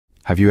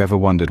Have you ever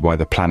wondered why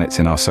the planets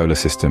in our solar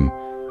system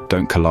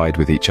don't collide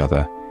with each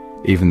other,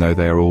 even though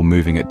they are all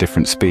moving at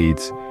different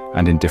speeds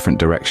and in different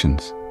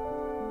directions?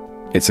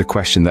 It's a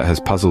question that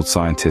has puzzled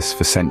scientists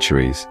for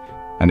centuries,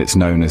 and it's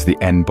known as the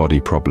N-body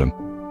problem.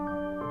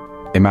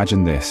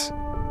 Imagine this: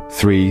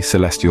 3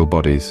 celestial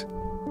bodies,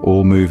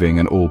 all moving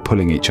and all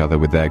pulling each other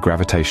with their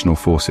gravitational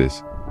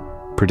forces.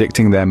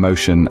 Predicting their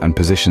motion and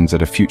positions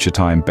at a future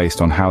time based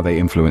on how they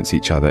influence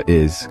each other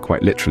is,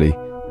 quite literally,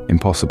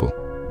 impossible.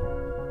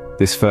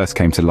 This first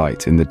came to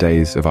light in the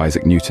days of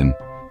Isaac Newton,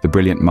 the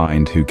brilliant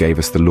mind who gave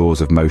us the laws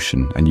of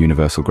motion and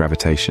universal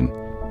gravitation.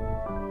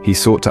 He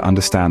sought to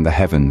understand the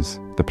heavens,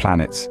 the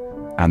planets,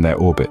 and their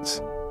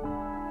orbits.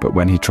 But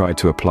when he tried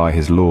to apply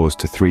his laws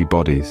to 3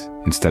 bodies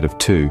instead of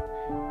 2,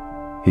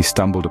 he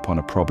stumbled upon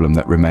a problem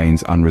that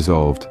remains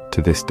unresolved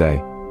to this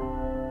day.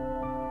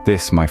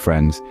 This, my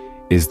friends,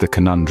 is the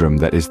conundrum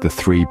that is the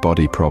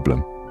 3-body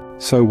problem.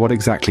 So what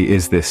exactly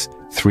is this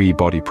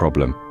 3-body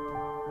problem?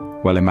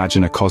 Well,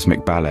 imagine a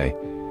cosmic ballet,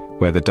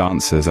 where the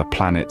dancers are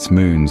planets,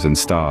 moons, and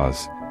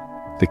stars.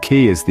 The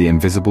key is the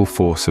invisible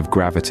force of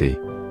gravity.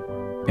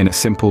 In a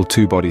simple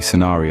 2-body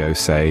scenario,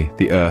 say,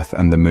 the Earth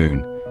and the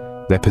Moon,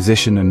 their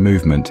position and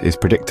movement is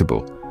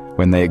predictable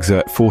when they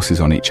exert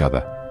forces on each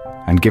other,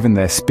 and given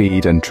their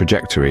speed and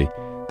trajectory,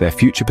 their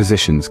future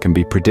positions can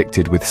be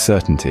predicted with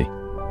certainty.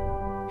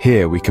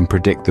 Here we can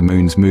predict the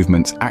Moon's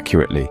movements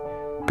accurately,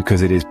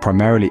 because it is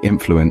primarily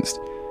influenced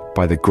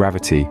by the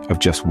gravity of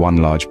just one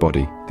large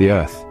body, the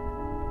Earth.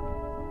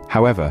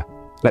 However,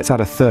 let's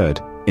add a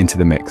third into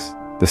the mix: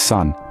 the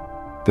Sun.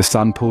 The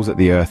Sun pulls at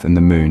the Earth and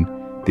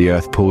the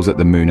Earth pulls at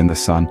the Moon and the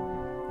Sun,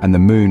 and the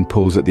Moon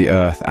pulls at the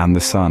Earth and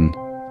the Sun.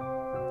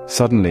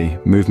 Suddenly,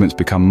 movements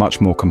become much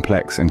more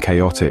complex and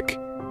chaotic.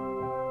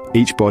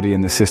 Each body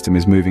in the system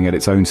is moving at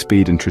its own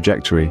speed and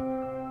trajectory,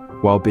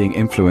 while being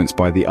influenced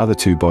by the other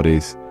 2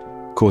 bodies,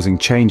 causing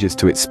changes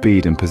to its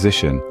speed and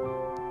position,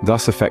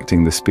 thus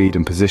affecting the speed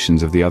and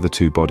positions of the other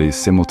 2 bodies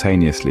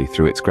simultaneously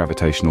through its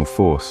gravitational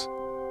force.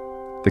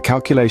 The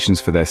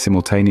calculations for their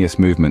simultaneous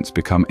movements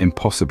become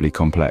impossibly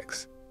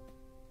complex.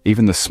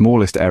 Even the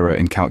smallest error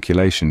in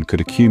calculation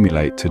could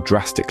accumulate to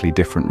drastically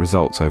different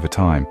results over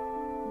time.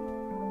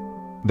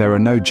 There are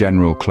no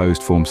general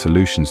closed-form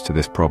solutions to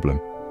this problem.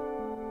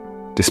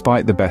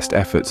 Despite the best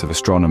efforts of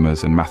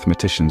astronomers and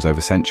mathematicians over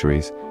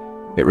centuries,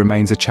 it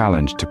remains a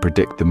challenge to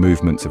predict the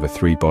movements of a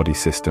 3-body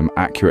system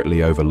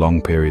accurately over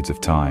long periods of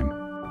time.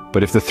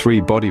 But if the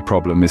 3-body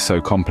problem is so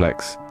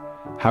complex,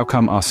 how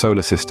come our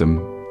solar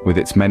system, with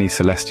its many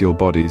celestial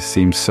bodies,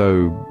 seems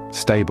so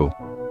stable?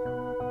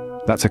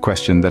 That's a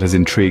question that has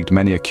intrigued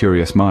many a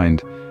curious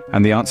mind,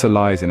 and the answer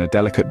lies in a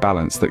delicate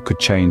balance that could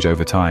change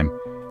over time.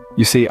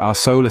 You see, our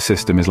solar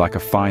system is like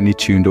a finely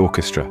tuned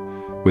orchestra,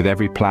 with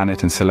every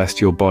planet and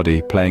celestial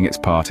body playing its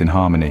part in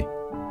harmony.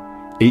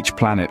 Each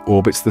planet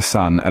orbits the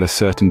Sun at a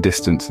certain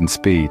distance and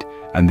speed,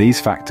 and these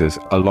factors,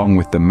 along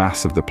with the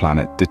mass of the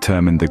planet,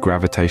 determine the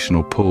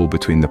gravitational pull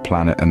between the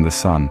planet and the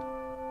Sun.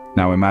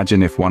 Now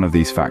imagine if one of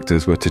these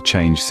factors were to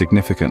change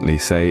significantly,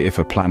 say if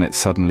a planet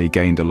suddenly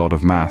gained a lot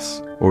of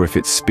mass, or if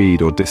its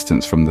speed or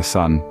distance from the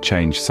Sun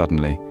changed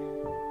suddenly.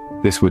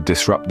 This would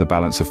disrupt the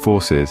balance of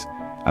forces,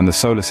 and the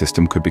solar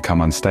system could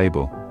become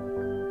unstable.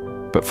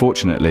 But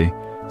fortunately,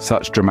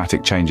 such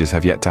dramatic changes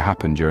have yet to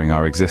happen during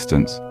our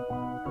existence.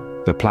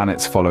 The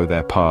planets follow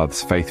their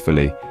paths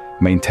faithfully,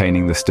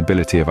 maintaining the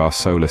stability of our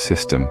solar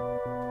system.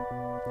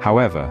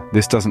 However,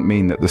 this doesn't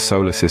mean that the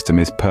solar system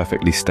is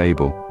perfectly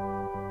stable.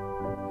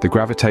 The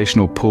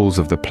gravitational pulls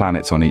of the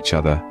planets on each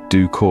other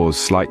do cause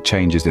slight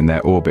changes in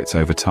their orbits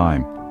over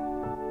time.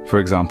 For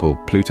example,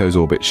 Pluto's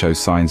orbit shows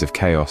signs of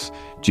chaos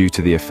due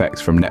to the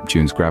effects from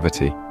Neptune's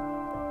gravity.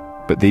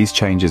 But these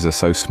changes are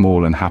so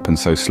small and happen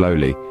so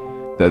slowly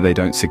that they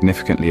don't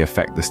significantly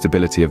affect the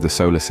stability of the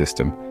solar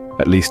system,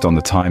 at least on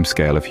the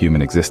timescale of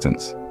human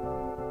existence.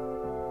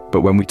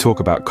 But when we talk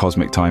about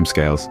cosmic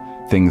timescales,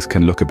 things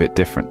can look a bit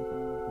different.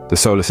 The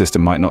solar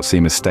system might not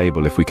seem as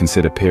stable if we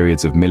consider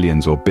periods of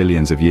millions or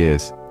billions of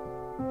years.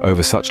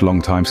 Over such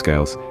long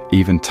timescales,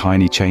 even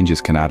tiny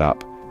changes can add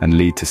up and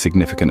lead to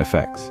significant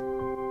effects.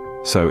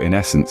 So, in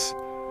essence,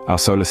 our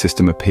solar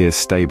system appears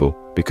stable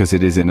because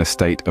it is in a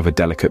state of a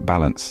delicate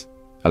balance,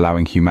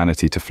 allowing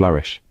humanity to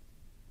flourish.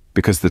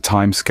 Because the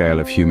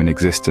timescale of human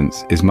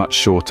existence is much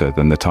shorter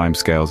than the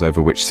timescales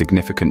over which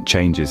significant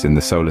changes in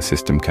the solar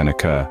system can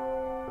occur.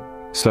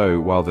 So,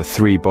 while the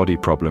 3-body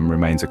problem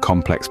remains a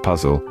complex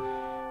puzzle,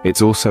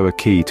 it's also a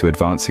key to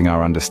advancing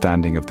our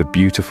understanding of the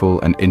beautiful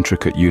and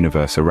intricate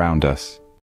universe around us.